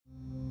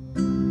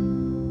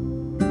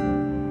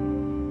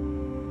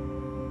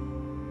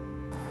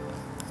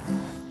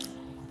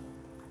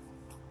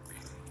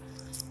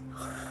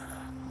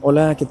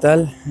Hola, ¿qué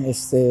tal?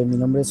 Mi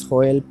nombre es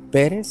Joel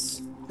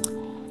Pérez.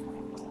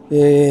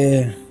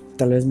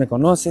 Tal vez me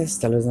conoces,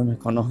 tal vez no me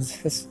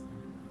conoces,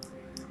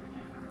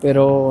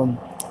 pero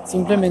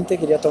simplemente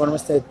quería tomarme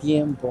este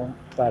tiempo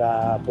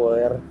para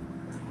poder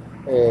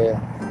eh,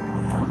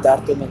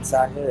 darte un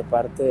mensaje de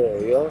parte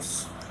de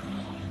Dios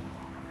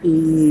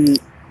y,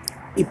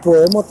 y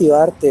poder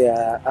motivarte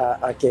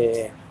a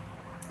que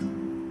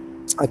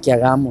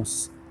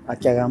hagamos,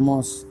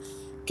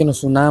 que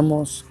nos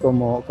unamos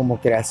como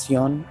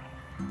creación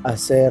a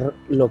hacer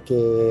lo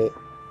que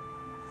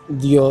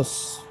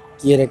Dios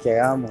quiere que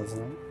hagamos,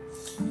 ¿no?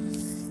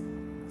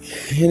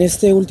 En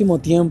este último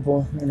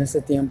tiempo, en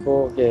este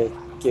tiempo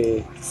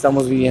que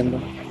estamos viviendo,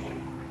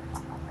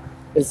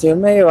 el Señor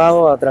me ha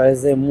llevado a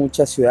través de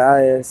muchas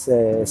ciudades,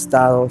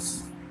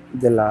 estados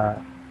de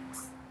la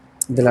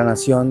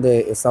nación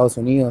de Estados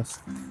Unidos.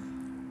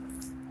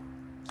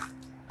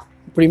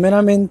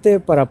 Primeramente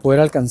para poder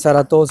alcanzar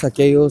a todos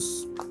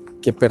aquellos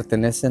que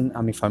pertenecen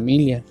a mi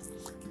familia,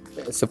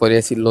 se podría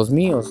decir los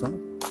míos, ¿no?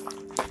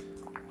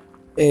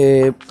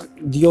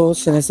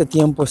 Dios en este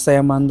tiempo está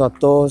llamando a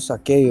todos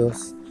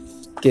aquellos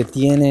que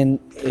tienen,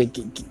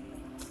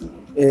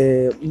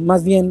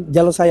 más bien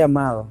ya los ha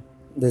llamado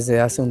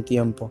desde hace un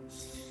tiempo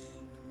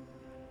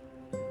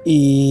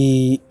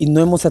y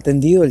no hemos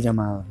atendido el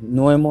llamado,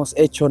 no hemos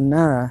hecho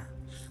nada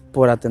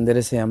por atender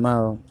ese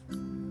llamado.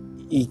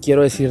 Y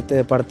quiero decirte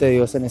de parte de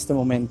Dios en este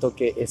momento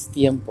que es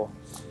tiempo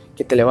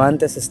que te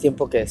levantes, es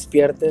tiempo que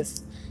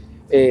despiertes.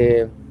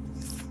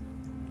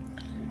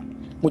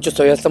 Muchos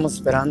todavía estamos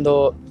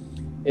esperando,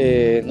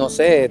 no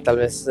sé, tal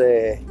vez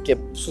que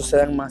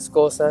sucedan más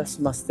cosas,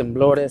 más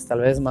temblores, tal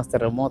vez más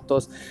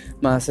terremotos,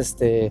 más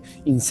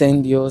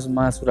incendios,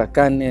 más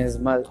huracanes,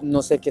 más,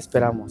 no sé qué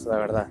esperamos, la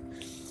verdad.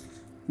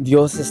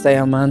 Dios está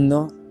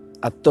llamando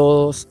a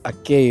todos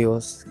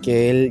aquellos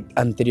que Él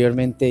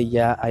anteriormente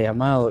ya ha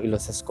llamado y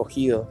los ha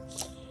escogido.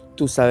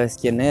 Tú sabes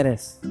quién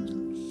eres.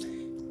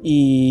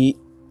 Y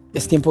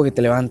es tiempo que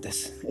te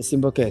levantes, es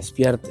tiempo que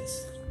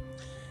despiertes.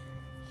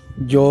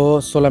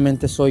 Yo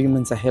solamente soy un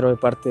mensajero de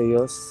parte de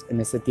Dios en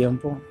este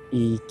tiempo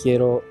y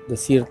quiero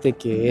decirte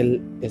que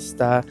Él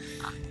está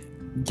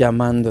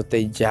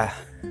llamándote ya.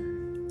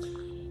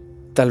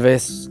 Tal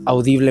vez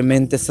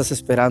audiblemente estás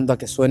esperando a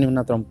que suene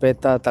una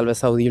trompeta, tal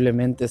vez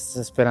audiblemente estás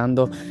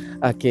esperando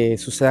a que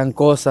sucedan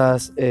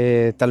cosas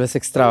tal vez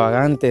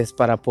extravagantes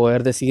para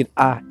poder decir,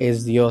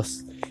 es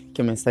Dios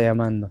que me está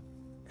llamando.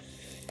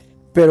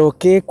 Pero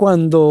 ¿qué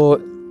cuando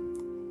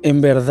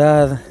en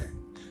verdad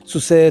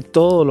sucede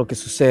todo lo que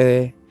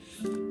sucede?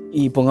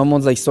 Y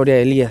pongamos la historia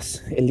de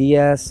Elías.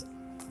 Elías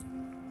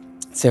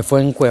se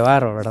fue a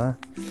encuevar, ¿verdad?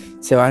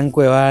 Se va a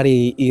encuevar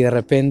y de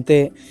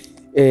repente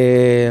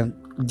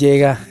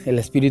llega el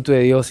Espíritu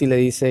de Dios y le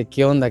dice,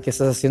 ¿qué onda? ¿Qué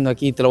estás haciendo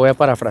aquí? Te lo voy a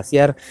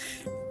parafrasear.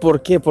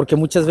 ¿Por qué? Porque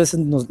muchas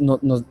veces nos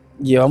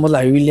llevamos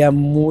la Biblia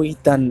muy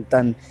tan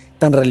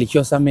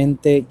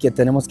religiosamente que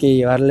tenemos que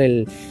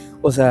llevarle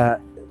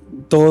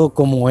todo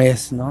como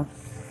es, ¿no?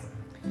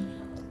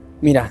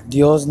 Mira,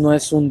 Dios no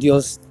es un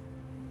Dios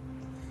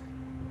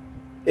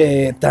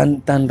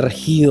tan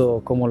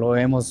regido como lo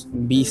hemos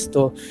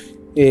visto.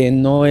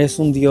 No es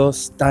un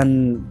Dios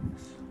tan...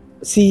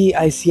 Sí,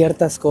 hay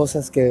ciertas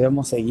cosas que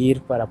debemos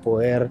seguir para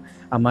poder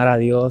amar a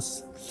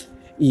Dios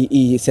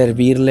y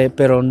servirle,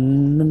 pero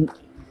en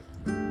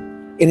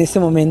este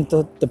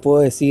momento te puedo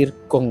decir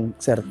con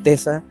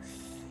certeza,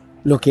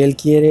 lo que Él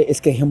quiere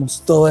es que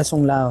dejemos todo eso a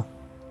un lado,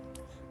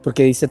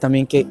 porque dice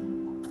también que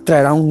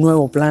traerá un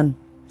nuevo plan,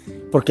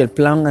 porque el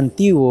plan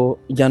antiguo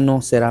ya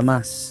no será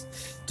más.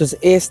 Entonces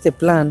este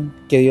plan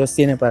que Dios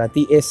tiene para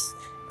ti es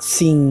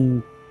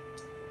sin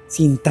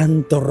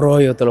tanto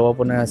rollo, te lo voy a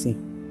poner así.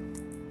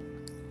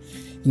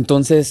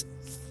 Entonces,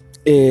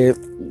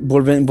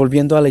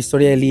 volviendo a la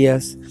historia de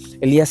Elías,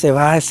 Elías se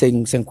va, se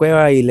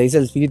encueva y le dice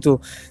al Espíritu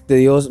de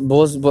Dios,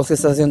 vos qué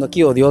estás haciendo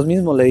aquí, o Dios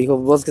mismo le dijo,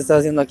 vos qué estás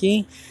haciendo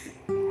aquí.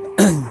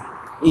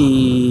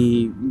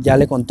 Y ya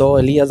le contó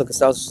Elías lo que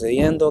estaba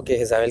sucediendo, que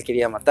Jezabel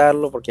quería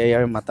matarlo porque ya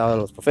habían matado a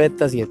los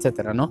profetas y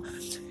etcétera, ¿no?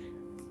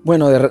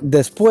 Bueno,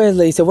 después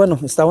le dice, bueno,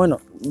 está bueno,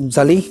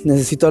 salí,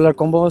 necesito hablar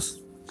con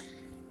vos.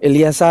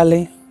 Elías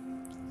sale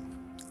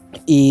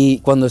y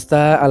cuando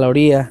está a la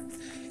orilla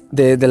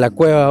de la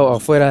cueva o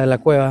afuera de la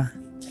cueva,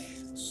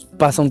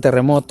 pasa un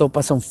terremoto,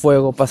 pasa un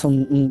fuego, pasa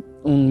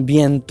un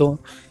viento,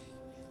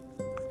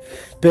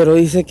 pero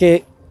dice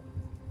que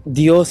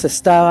Dios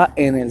estaba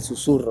en el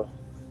susurro.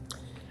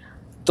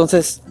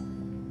 Entonces,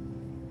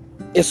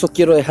 eso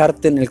quiero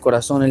dejarte en el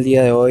corazón el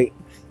día de hoy,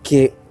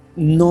 que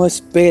no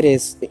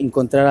esperes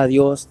encontrar a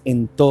Dios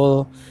en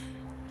todo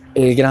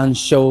el gran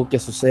show que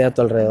sucede a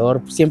tu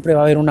alrededor. Siempre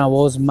va a haber una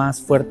voz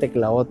más fuerte que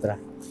la otra.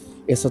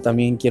 Eso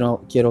también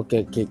quiero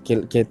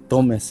que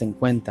tomes en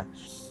cuenta.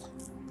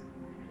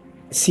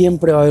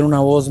 Siempre va a haber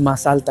una voz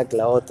más alta que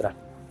la otra.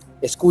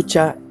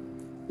 Escucha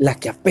la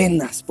que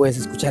apenas puedes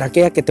escuchar,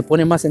 aquella que te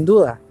pone más en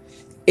duda.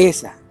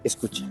 Esa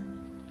escucha.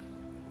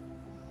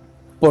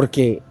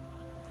 Porque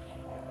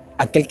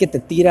aquel que te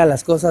tira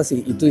las cosas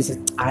y tú dices,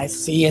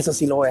 eso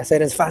sí lo voy a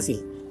hacer, es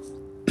fácil.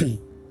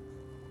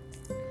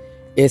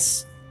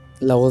 es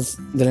la voz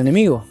del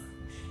enemigo,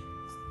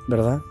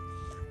 ¿verdad?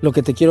 Lo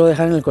que te quiero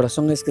dejar en el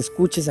corazón es que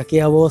escuches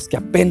aquella voz que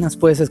apenas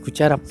puedes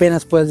escuchar,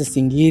 apenas puedes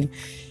distinguir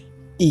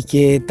y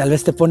que tal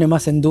vez te pone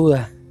más en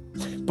duda,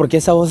 porque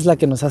esa voz es la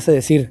que nos hace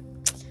decir: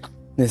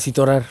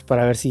 necesito orar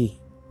para ver si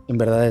en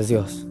verdad es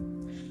Dios.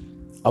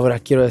 Ahora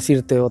quiero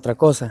decirte otra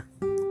cosa: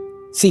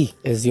 sí,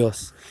 es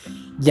Dios.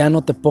 Ya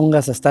no te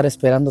pongas a estar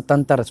esperando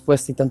tanta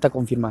respuesta y tanta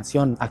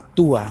confirmación.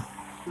 Actúa,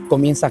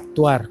 comienza a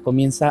actuar,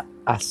 comienza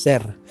a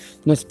hacer.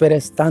 No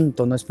esperes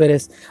tanto, no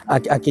esperes a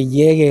que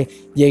llegue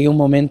un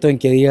momento en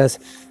que digas,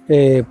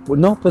 pues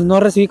no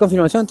recibí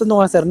confirmación, entonces no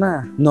voy a hacer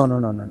nada.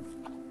 No.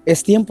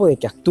 Es tiempo de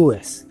que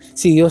actúes.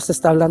 Si Dios te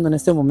está hablando en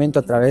este momento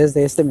a través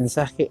de este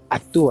mensaje,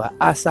 actúa,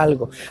 haz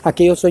algo.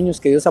 Aquellos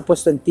sueños que Dios ha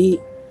puesto en ti,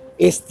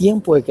 es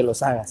tiempo de que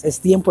los hagas,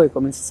 es tiempo de que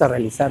comiences a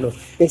realizarlos,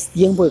 es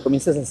tiempo de que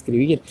comiences a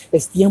escribir,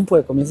 es tiempo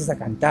de que comiences a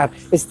cantar,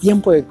 es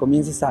tiempo de que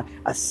comiences a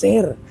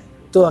hacer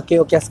todo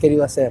aquello que has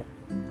querido hacer.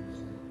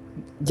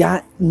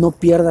 Ya no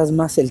pierdas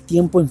más el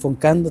tiempo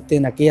enfocándote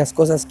en aquellas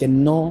cosas que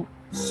no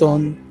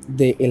son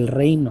del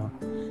reino.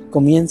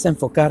 Comienza a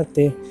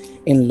enfocarte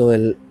en lo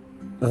del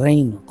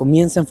reino,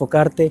 comienza a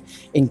enfocarte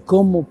en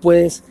cómo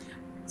puedes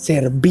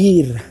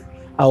servir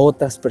a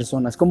otras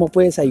personas, cómo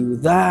puedes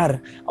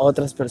ayudar a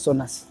otras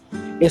personas.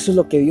 Eso es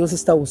lo que Dios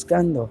está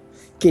buscando,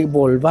 que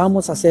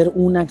volvamos a ser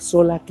una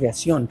sola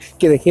creación,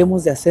 que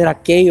dejemos de hacer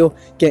aquello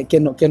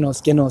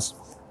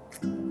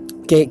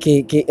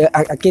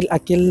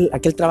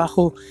aquel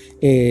trabajo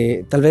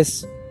tal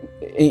vez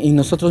en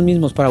nosotros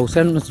mismos para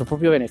usar nuestro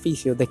propio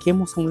beneficio.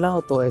 Dejemos a un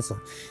lado todo eso.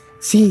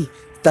 Sí,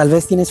 tal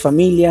vez tienes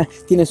familia,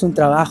 tienes un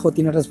trabajo,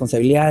 tienes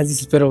responsabilidades,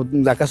 dices, pero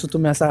 ¿acaso tú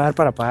me vas a dar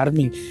para pagar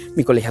mi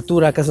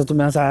colegiatura? ¿Acaso tú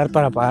me vas a dar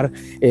para pagar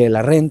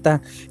la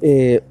renta?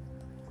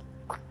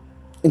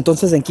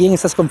 Entonces, ¿en quién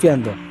estás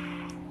confiando?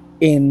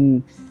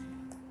 ¿En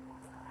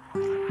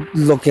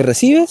lo que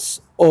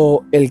recibes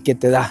o el que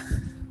te da?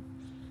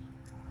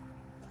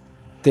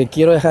 Te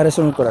quiero dejar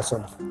eso en el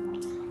corazón.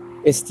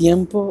 Es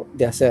tiempo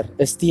de hacer,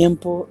 es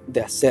tiempo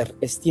de hacer,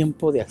 es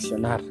tiempo de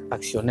accionar.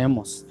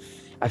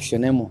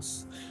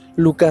 Accionemos.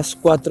 Lucas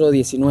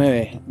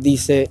 4:19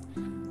 dice: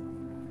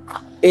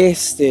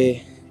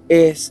 este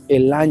es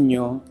el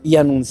año, y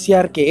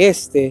anunciar que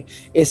este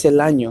es el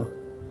año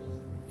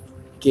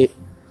que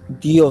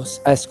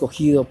Dios ha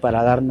escogido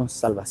para darnos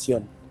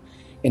salvación.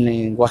 En el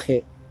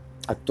lenguaje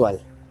actual,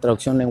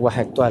 traducción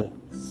lenguaje actual.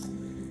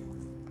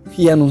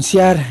 Y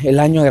anunciar el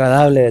año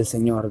agradable del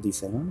Señor,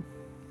 dice, ¿no?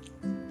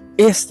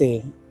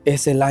 Este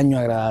es el año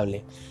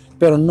agradable.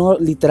 Pero no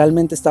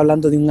literalmente está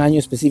hablando de un año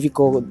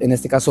específico, en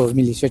este caso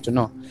 2018,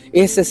 no.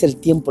 Ese es el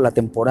tiempo, la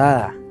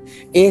temporada.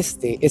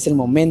 Este es el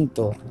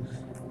momento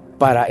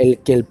para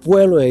que el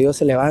pueblo de Dios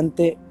se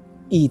levante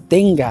y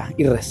tenga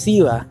y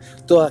reciba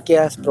todas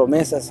aquellas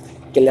promesas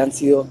que le han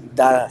sido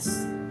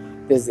dadas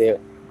desde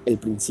el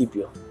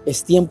principio.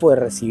 Es tiempo de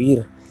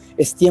recibir,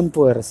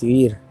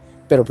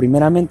 pero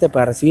primeramente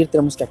para recibir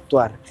tenemos que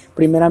actuar.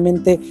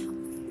 Primeramente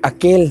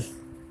aquel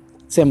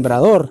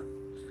sembrador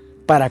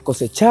para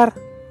cosechar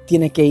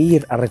tiene que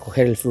ir a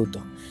recoger el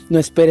fruto. No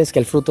esperes que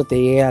el fruto te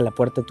llegue a la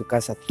puerta de tu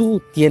casa.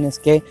 Tú tienes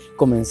que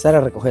comenzar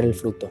a recoger el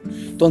fruto.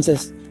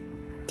 Entonces,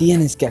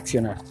 tienes que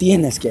accionar,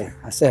 tienes que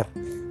hacer.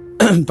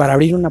 Para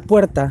abrir una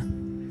puerta,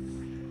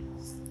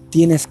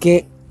 tienes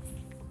que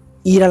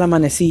ir a la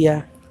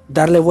manecilla,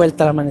 darle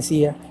vuelta a la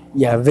manecilla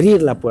y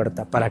abrir la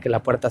puerta para que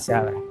la puerta se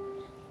abra.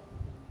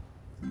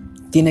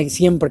 Tiene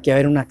siempre que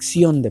haber una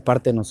acción de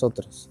parte de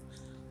nosotros.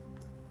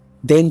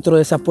 Dentro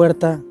de esa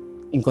puerta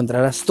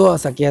encontrarás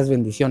todas aquellas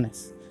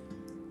bendiciones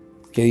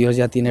que Dios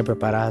ya tiene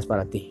preparadas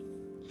para ti.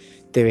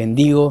 Te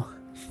bendigo,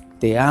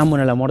 te amo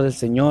en el amor del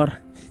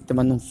Señor, te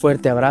mando un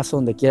fuerte abrazo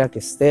donde quiera que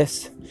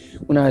estés.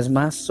 Una vez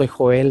más, soy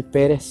Joel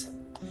Pérez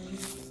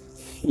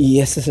y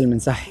este es el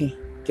mensaje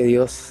que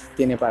Dios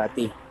tiene para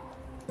ti.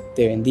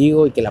 Te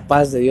bendigo y que la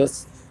paz de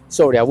Dios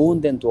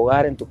sobreabunde en tu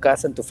hogar, en tu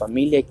casa, en tu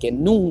familia y que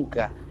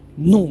nunca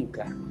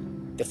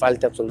te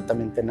falte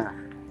absolutamente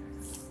nada.